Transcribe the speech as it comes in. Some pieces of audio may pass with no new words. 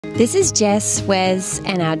This is Jess, Wes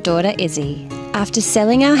and our daughter Issy. After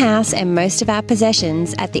selling our house and most of our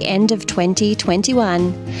possessions at the end of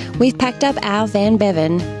 2021, we've packed up our van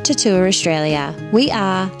Bevan to tour Australia. We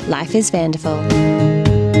are Life is VANderful.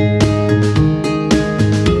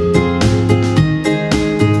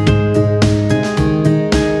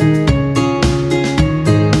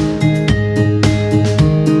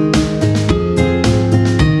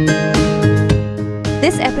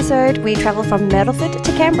 This episode we travel from Myrtleford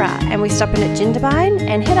to Canberra and we stop in at Jindabyne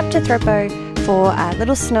and head up to Thredbo for a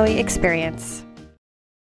little snowy experience.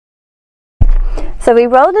 So we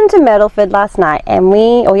rolled into Myrtleford last night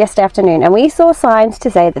or yesterday afternoon, and we saw signs to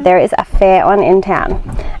say that there is a fair on in town.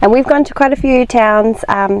 And we've gone to quite a few towns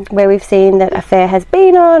where we've seen that a fair has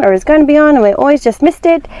been on or is going to be on, and we always just missed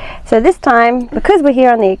it. So this time, because we're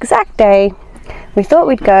here on the exact day, we thought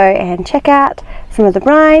we'd go and check out some of the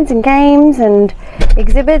rides and games and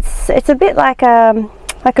exhibits. It's a bit like a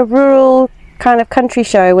rural kind of country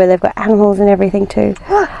show where they've got animals and everything too.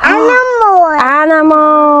 Animals!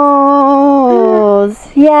 Animals!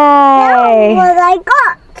 Yay! That's what I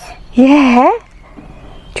got! Yeah?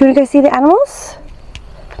 Do you want to go see the animals?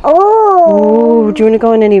 Oh! Ooh, do you want to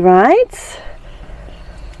go on any rides?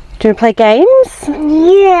 Do you want to play games?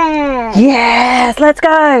 Yeah! Yes! Let's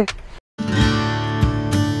go!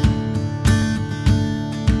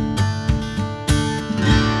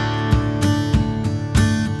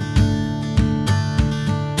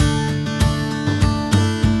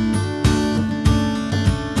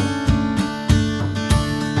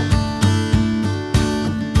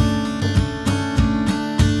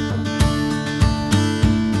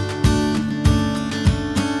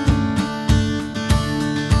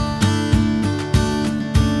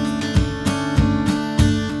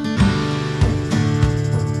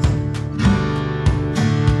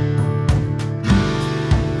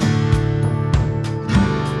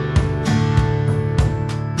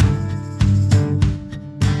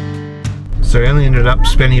 So we only ended up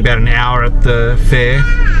spending about an hour at the fair.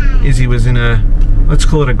 Izzy was in a, let's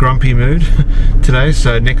call it a grumpy mood today,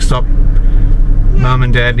 so next stop, Mum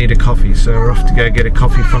and Dad need a coffee, so we're off to go get a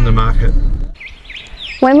coffee from the market.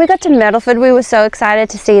 When we got to Myrtleford, we were so excited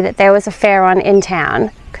to see that there was a fair on in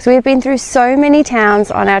town, because we've been through so many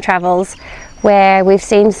towns on our travels where we've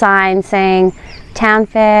seen signs saying town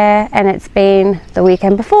fair and it's been the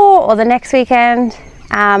weekend before or the next weekend.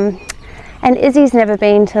 And Izzy's never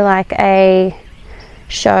been to like a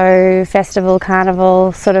show, festival,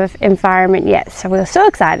 carnival sort of environment yet, so we were so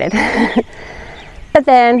excited. But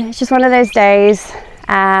then it's just one of those days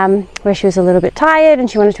where she was a little bit tired and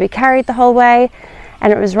she wanted to be carried the whole way,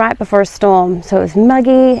 and it was right before a storm, so it was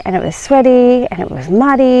muggy and it was sweaty and it was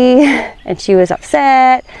muddy and she was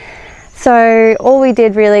upset. So all we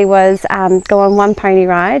did really was go on one pony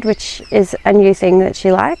ride, which is a new thing that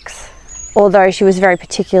she likes, although she was very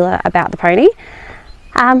particular about the pony,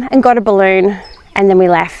 and got a balloon, and then we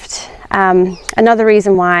left. Another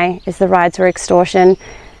reason why is the rides were extortion.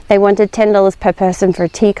 They wanted $10 per person for a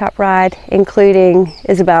teacup ride, including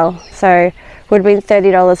Isabel, so it would have been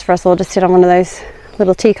 $30 for us all to sit on one of those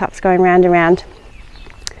little teacups going round and round.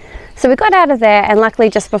 So we got out of there, and luckily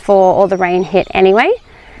just before all the rain hit anyway,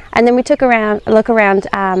 and then we took a look around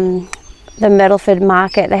the Myrtleford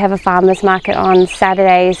market. They have a farmers market on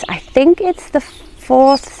Saturdays. I think it's the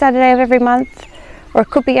 4th Saturday of every month, or it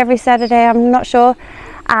could be every Saturday, I'm not sure.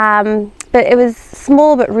 But it was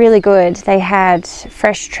small but really good. They had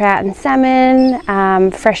fresh trout and salmon,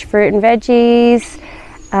 fresh fruit and veggies,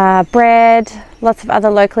 bread, lots of other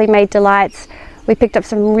locally made delights. We picked up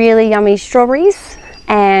some really yummy strawberries,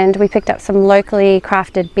 and we picked up some locally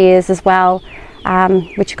crafted beers as well,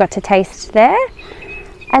 which you got to taste there.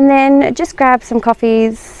 And then just grabbed some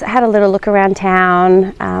coffees, had a little look around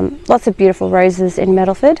town, lots of beautiful roses in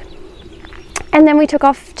Myrtleford. And then we took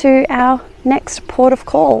off to our next port of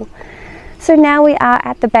call. So now we are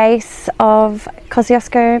at the base of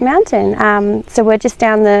Kosciuszko Mountain. So we're just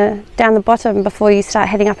down the bottom before you start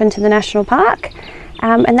heading up into the national park.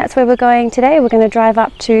 And that's where we're going today. We're going to drive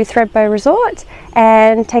up to Thredbo Resort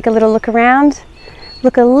and take a little look around.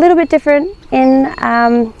 Look a little bit different in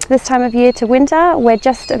this time of year to winter. We're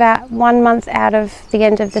just about 1 month out of the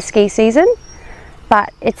end of the ski season,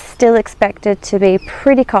 but it's still expected to be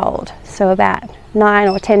pretty cold, so about 9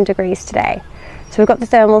 or 10 degrees today. So we've got the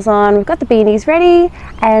thermals on, we've got the beanies ready,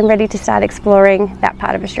 and ready to start exploring that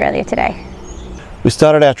part of Australia today. We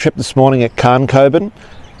started our trip this morning at Coboggin,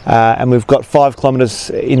 and we've got 5 kilometres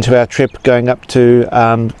into our trip going up to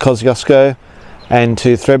Kosciusko and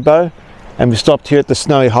to Thredbo. And we stopped here at the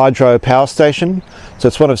Snowy Hydro power station. So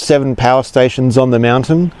it's one of 7 power stations on the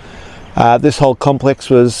mountain. This whole complex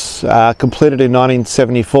was completed in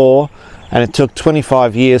 1974, and it took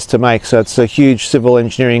 25 years to make, so it's a huge civil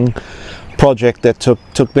engineering project that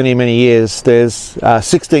took many years. There's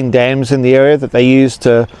 16 dams in the area that they use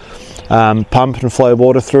to pump and flow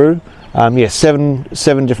water through.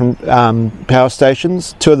 Seven different power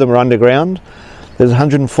stations. 2 of them are underground. There's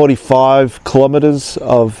 145 kilometres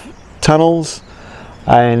of tunnels,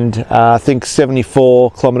 and I think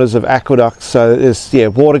 74 kilometres of aqueducts. So there's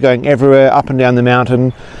water going everywhere, up and down the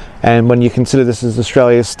mountain. And when you consider this is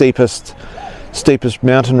Australia's steepest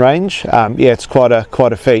mountain range, it's quite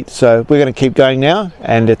a feat. So we're going to keep going now,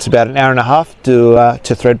 and it's about an hour and a half to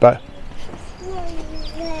Thredbo.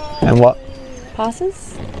 And what?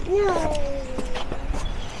 Passes? No.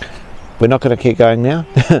 We're not going to keep going now.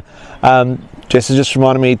 Jess has just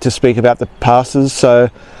reminded me to speak about the passes. So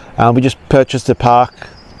we just purchased a park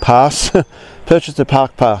pass,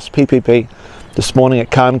 PPP, this morning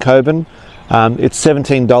at Coburn. It's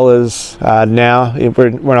 $17 now. We're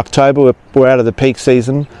in October. We're out of the peak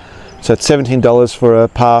season, so it's $17 for a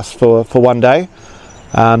pass for one day.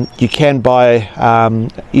 You can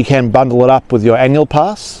bundle it up with your annual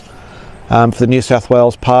pass for the New South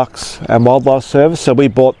Wales Parks and Wildlife Service. So we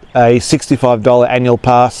bought a $65 annual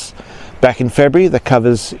pass back in February that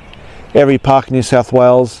covers every park in New South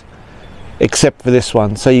Wales except for this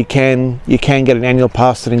one. So you can get an annual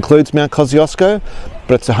pass that includes Mount Kosciuszko,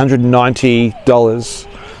 but it's $190.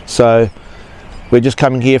 So we're just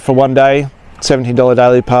coming here for one day. $17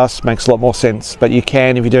 daily pass makes a lot more sense, but you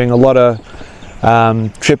can, if you're doing a lot of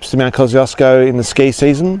trips to Mount Kosciuszko in the ski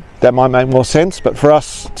season, that might make more sense, but for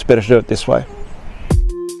us it's better to do it this way.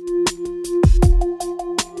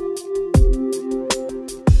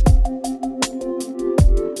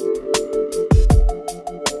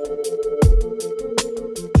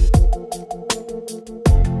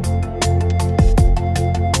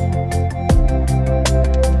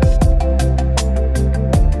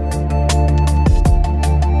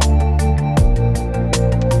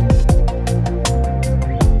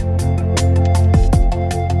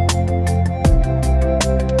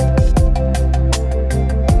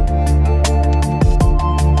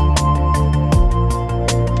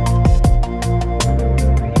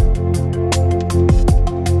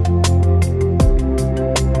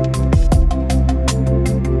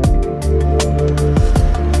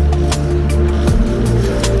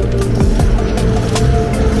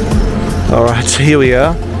 Alright, so here we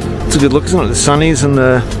are. It's a good look, isn't it? The sunnies and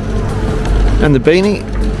the beanie.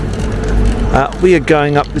 We are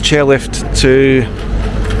going up the chairlift to,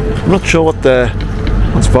 I'm not sure what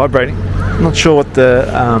it's vibrating. I'm not sure what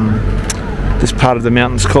this part of the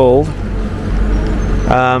mountain's called.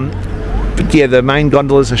 But yeah, the main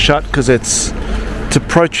gondolas are shut because it's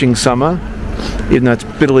approaching summer, even though it's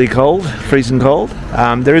bitterly cold, freezing cold.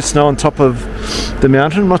 There is snow on top of the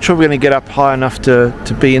mountain. I'm not sure we're going to get up high enough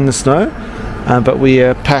to be in the snow, but we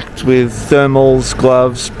are packed with thermals,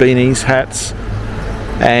 gloves, beanies, hats,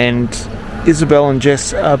 and Isabel and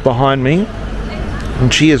Jess are behind me,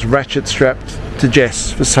 and she is ratchet strapped to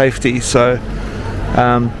Jess for safety. So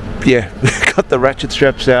yeah, we've got the ratchet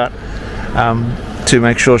straps out to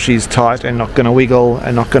make sure she's tight and not going to wiggle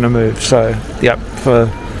and not going to move. So yep, for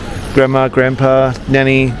grandma, grandpa,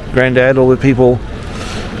 nanny, granddad, all the people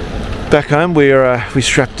back home, we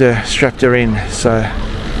strapped her in.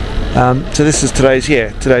 So this is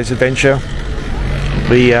today's adventure.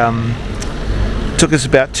 We took us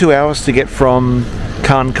about 2 hours to get from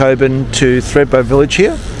Coburn to Thredbo village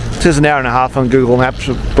here. It says an hour and a half on Google Maps,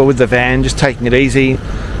 but with the van, just taking it easy.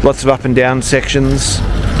 Lots of up and down sections.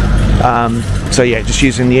 So yeah, just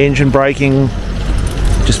using the engine braking,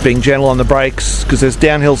 just being gentle on the brakes, because there's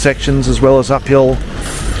downhill sections as well as uphill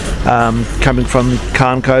coming from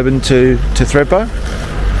Coburn to Thredbo.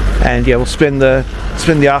 And yeah, we'll spend the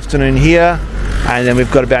afternoon here, and then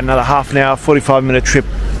we've got about another half an hour, 45-minute trip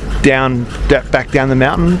back down the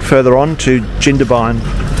mountain further on to Jindabyne.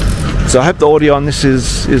 So I hope the audio on this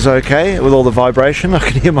is okay with all the vibration. I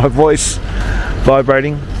can hear my voice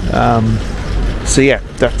vibrating. So yeah,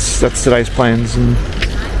 that's today's plans, and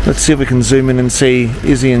let's see if we can zoom in and see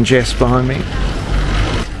Issy and Jess behind me.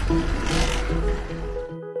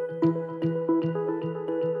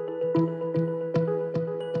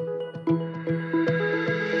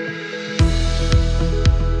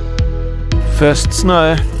 First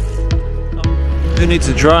snow. Who needs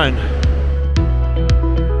a drone?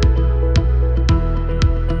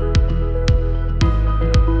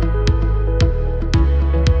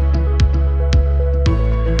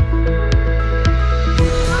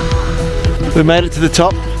 We made it to the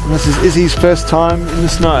top, and this is Issy's first time in the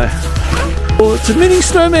snow. Oh, it's a mini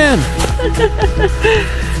snowman!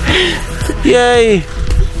 Yay!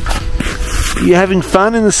 You having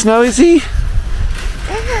fun in the snow, Issy?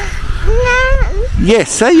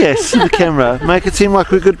 Yes, say yes to the camera. Make it seem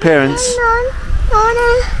like we're good parents.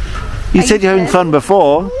 You said you're having fun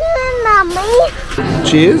before.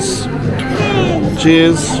 Cheers.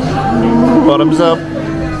 Cheers. Bottoms up.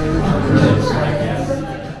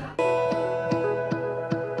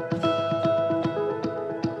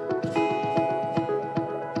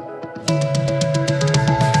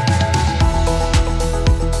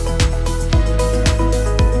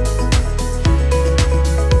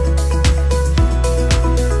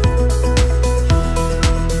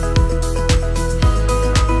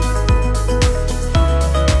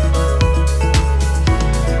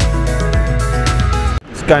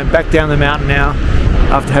 Going back down the mountain now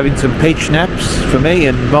after having some peach naps for me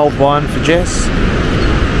and mulled wine for Jess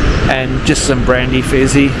and just some brandy for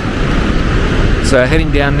Issy. So heading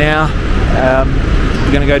down now,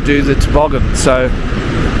 we're going to go do the toboggan. So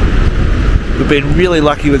we've been really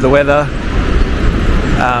lucky with the weather.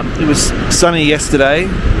 It was sunny yesterday,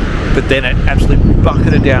 but then it absolutely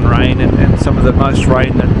bucketed down rain and some of the most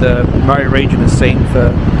rain that the Murray region has seen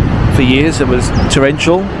for years. It was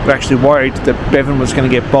torrential. We're actually worried that Bevan was going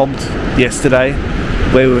to get bogged yesterday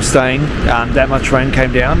where we were staying. That much rain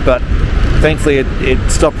came down, but thankfully it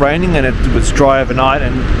stopped raining and it was dry overnight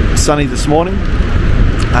and sunny this morning.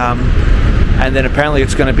 And then apparently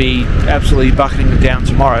it's going to be absolutely bucketing it down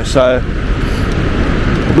tomorrow. So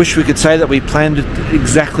I wish we could say that we planned it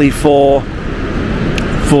exactly for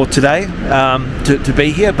today to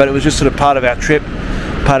be here, but it was just sort of part of our trip,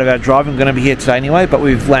 part of our drive. I'm going to be here today anyway, but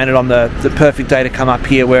we've landed on the perfect day to come up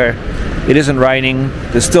here where it isn't raining,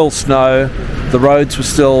 there's still snow, the roads were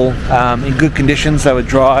still in good conditions, they were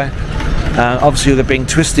dry. Obviously with it being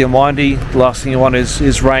twisty and windy, the last thing you want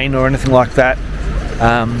is rain or anything like that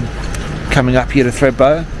coming up here to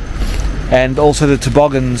Thredbo. And also the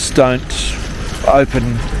toboggans don't open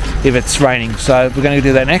if it's raining, so we're going to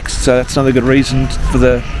do that next. So that's another good reason for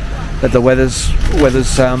that the weather's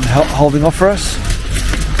holding off for us.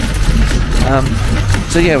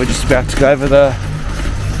 So yeah, we're just about to go over the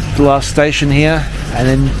last station here and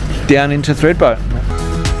then down into Thredbo.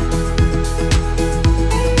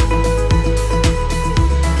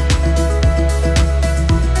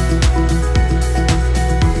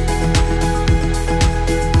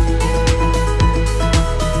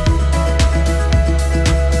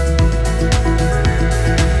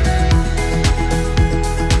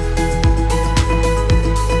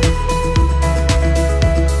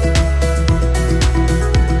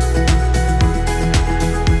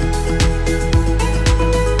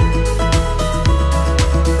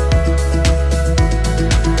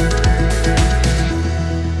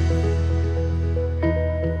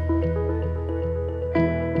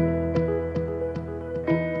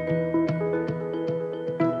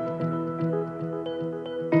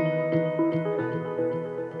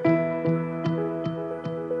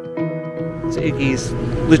 So Iggy's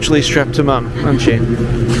literally strapped to mum, aren't she?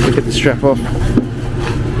 Look at the strap off.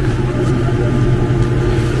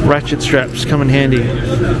 Ratchet straps come in handy.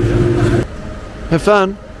 Have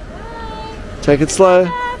fun. Take it slow.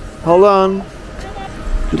 Hold on.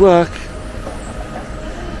 Good luck.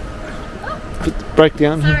 Put the brake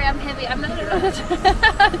down. Sorry, I'm heavy. I'm not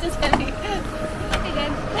I'm just heavy.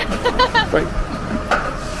 Again. Brake.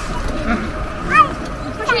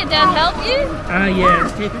 Pushing it down help you? Yeah,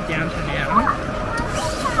 let's keep it down for now.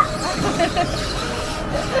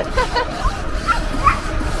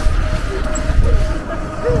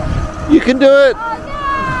 You can do it. Oh,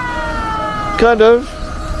 no. Kind of.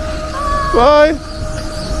 Bye.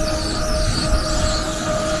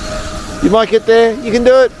 You might get there. You can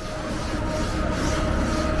do it.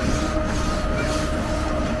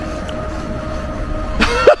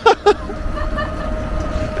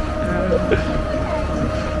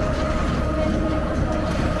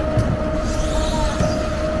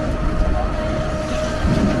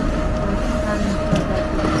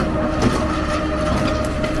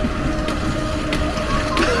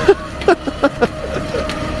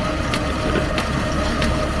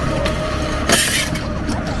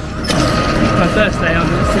 My first day on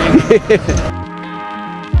this thing.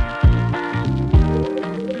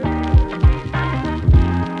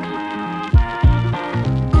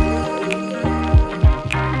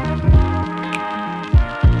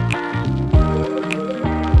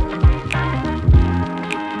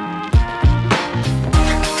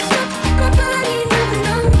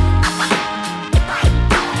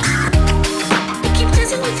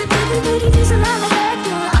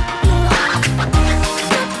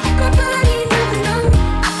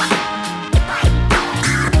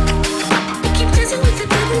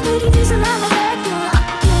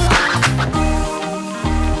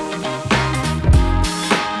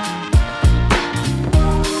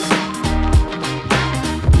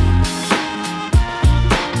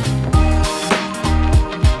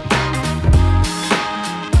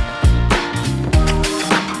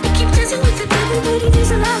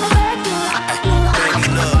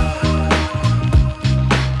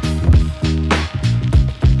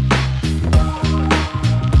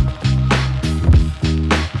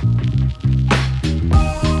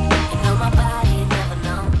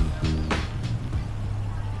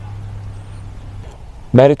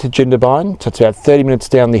 Made it to Jindabyne, so it's about 30 minutes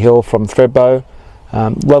down the hill from Thredbo.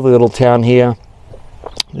 Lovely little town here,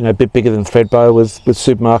 you know, a bit bigger than Thredbo with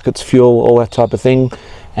supermarkets, fuel, all that type of thing.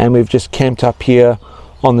 And we've just camped up here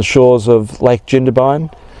on the shores of Lake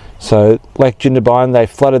Jindabyne. So Lake Jindabyne, they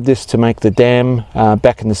flooded this to make the dam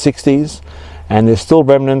back in the 60s, and there's still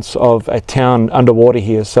remnants of a town underwater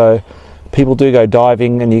here. So people do go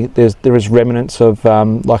diving, and there is remnants of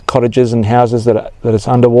like cottages and houses that is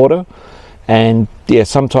underwater. And yeah,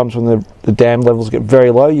 sometimes when the dam levels get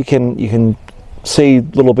very low, you can see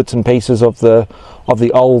little bits and pieces of the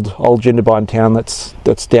old Jindabyne town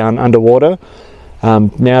that's down underwater.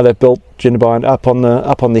 Now they've built Jindabyne up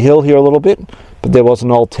on the hill here a little bit, but there was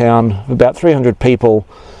an old town of about 300 people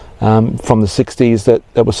from the 60s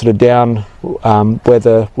that was sort of down where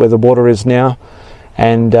the water is now.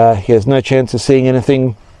 And there's no chance of seeing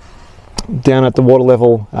anything down at the water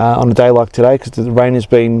level on a day like today, because the rain has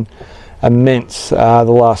been immense the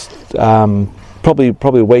last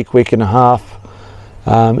probably a week and a half.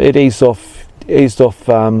 It eased off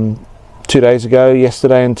 2 days ago,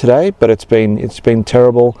 yesterday and today, but it's been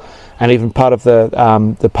terrible. And even part of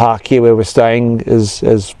the park here where we're staying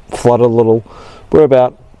is flooded a little. We're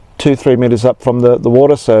about 2-3 meters up from the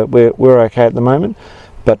water, so we're okay at the moment.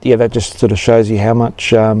 But yeah, that just sort of shows you how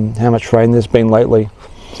much rain there's been lately.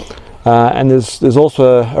 And there's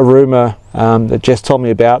also a rumour that Jess told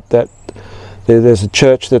me about, that there's a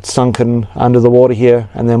church that's sunken under the water here,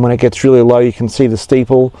 and then when it gets really low you can see the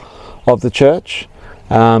steeple of the church.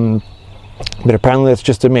 But apparently that's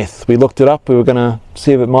just a myth. We looked it up, we were going to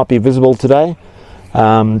see if it might be visible today,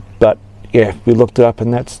 but yeah, we looked it up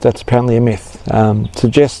and that's apparently a myth. So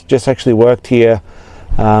Jess actually worked here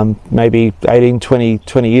maybe 20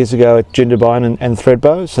 years ago at Jindabyne and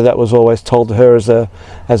Thredbo, so that was always told to her as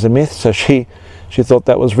a myth. So she thought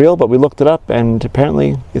that was real, but we looked it up and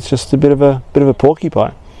apparently it's just a bit of a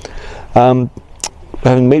porcupine. We're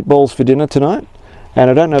having meatballs for dinner tonight, and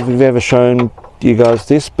I don't know if we've ever shown you guys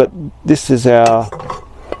this, but this is our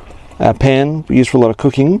pan we use for a lot of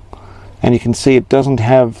cooking, and you can see it doesn't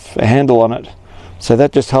have a handle on it, so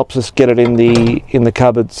that just helps us get it in the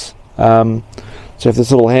cupboards. So if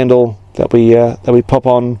this little handle that we pop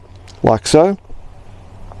on like so,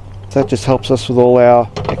 that just helps us with all our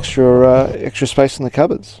extra space in the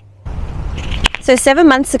cupboards. So 7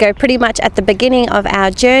 months ago, pretty much at the beginning of our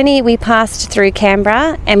journey, we passed through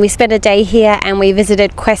Canberra and we spent a day here and we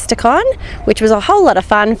visited Questacon, which was a whole lot of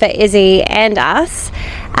fun for Issy and us.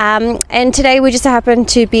 And today we just happened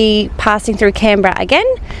to be passing through Canberra again,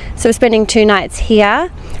 so we're spending 2 nights here.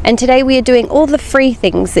 And today we are doing all the free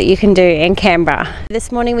things that you can do in Canberra.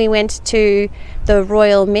 This morning we went to the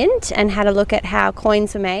Royal Mint and had a look at how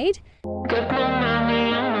coins were made.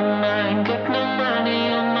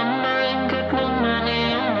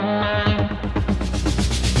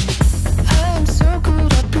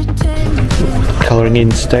 Colouring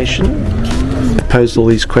in station. I posed all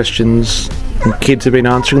these questions and kids have been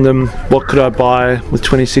answering them. What could I buy with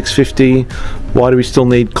 $26.50? Why do we still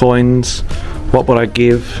need coins? What would I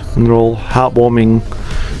give? And they're all heartwarming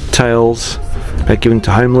tales about giving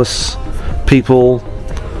to homeless people,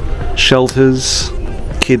 shelters,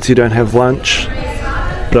 kids who don't have lunch.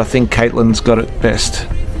 But I think Caitlin's got it best.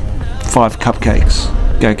 5 cupcakes.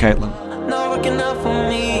 Go Caitlin.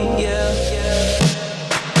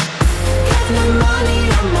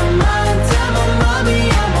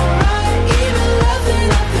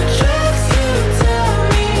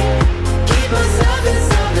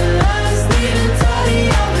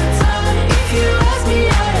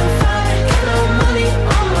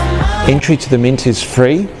 Entry to the Mint is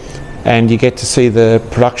free, and you get to see the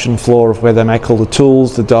production floor of where they make all the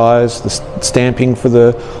tools, the dies, the stamping for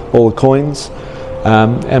all the coins.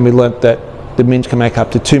 And we learnt that the Mint can make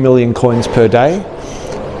up to 2 million coins per day,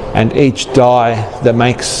 and each die that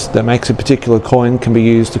makes a particular coin can be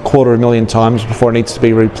used 250,000 times before it needs to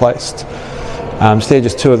be replaced. So they're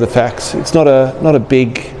just 2 of the facts. It's not a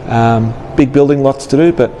big building, lots to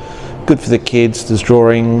do, but good for the kids. There's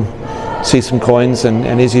drawing, see some coins,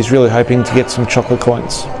 and Izzy's really hoping to get some chocolate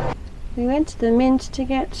coins. We went to the Mint to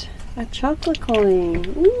get a chocolate coin.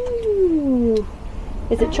 Ooh.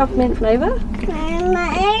 Is it chocolate mint flavour?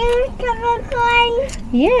 Chocolate coin.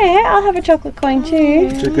 Yeah, I'll have a chocolate coin too.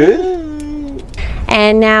 Is it good?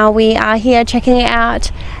 And now we are here checking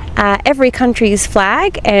out every country's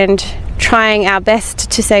flag and trying our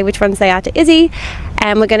best to say which ones they are to Issy.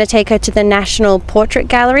 And we're going to take her to the National Portrait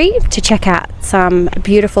Gallery to check out some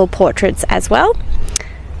beautiful portraits as well.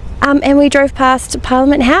 And we drove past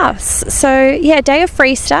Parliament House. So yeah, day of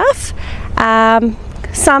free stuff.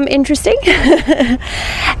 some interesting.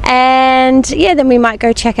 And yeah, then we might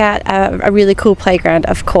go check out a really cool playground.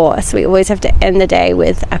 Of course, we always have to end the day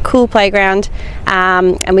with a cool playground,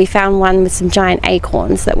 and we found one with some giant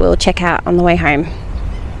acorns that we'll check out on the way home.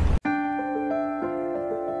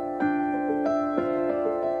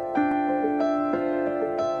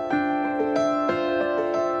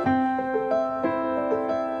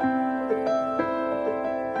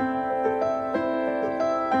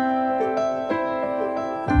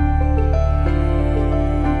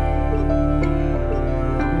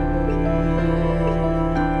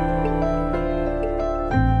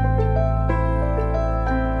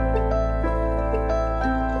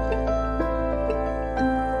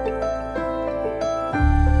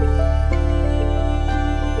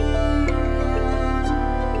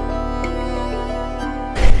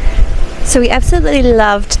 So we absolutely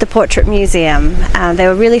loved the Portrait Museum. They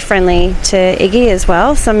were really friendly to Iggy as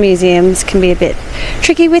well. Some museums can be a bit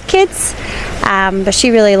tricky with kids, but she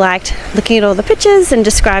really liked looking at all the pictures and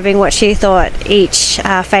describing what she thought each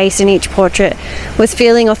face in each portrait was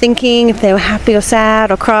feeling or thinking, if they were happy or sad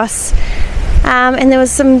or cross. And there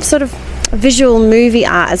was some sort of visual movie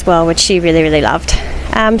art as well, which she really, really loved.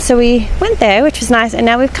 So we went there, which was nice, and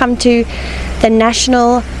now we've come to the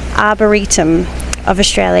National Arboretum of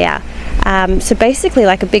Australia. So basically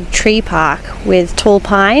like a big tree park with tall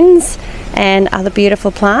pines and other beautiful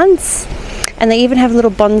plants, and they even have a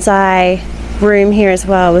little bonsai room here as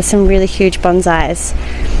well with some really huge bonsais.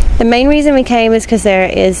 The main reason we came is because there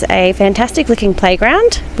is a fantastic looking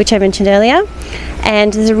playground, which I mentioned earlier,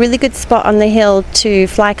 and there's a really good spot on the hill to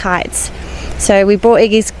fly kites. So we brought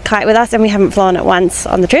Iggy's kite with us, and we haven't flown it once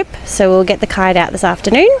on the trip, so we'll get the kite out this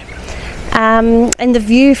afternoon. And the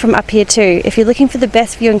view from up here too. If you're looking for the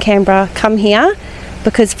best view in Canberra, come here,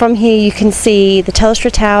 because from here you can see the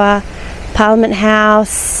Telstra Tower, Parliament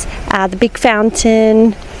House, the big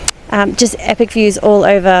fountain, just epic views all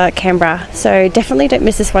over Canberra. So definitely don't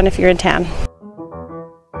miss this one if you're in town.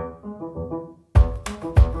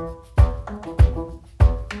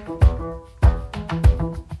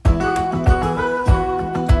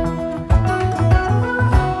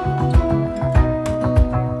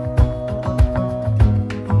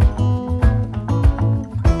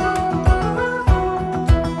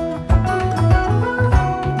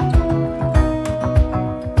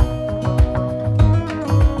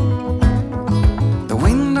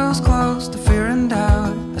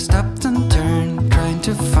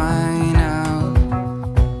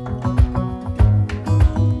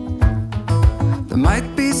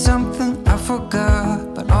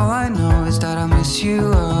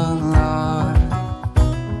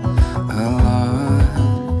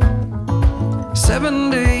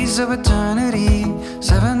 Of eternity,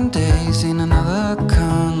 7 days in another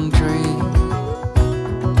country.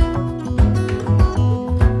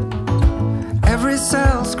 Every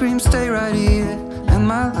cell screams stay right here, and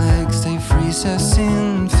my legs they freeze us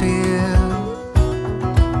in fear.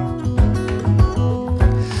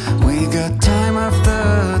 We got time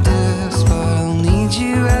after this, but I'll need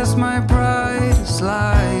you as my brightest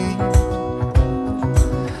light,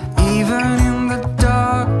 even in the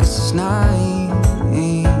darkest night.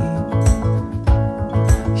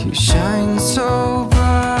 You shine so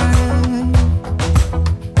bright.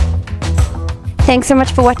 Thanks so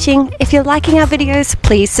much for watching. If you're liking our videos,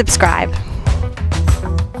 please subscribe.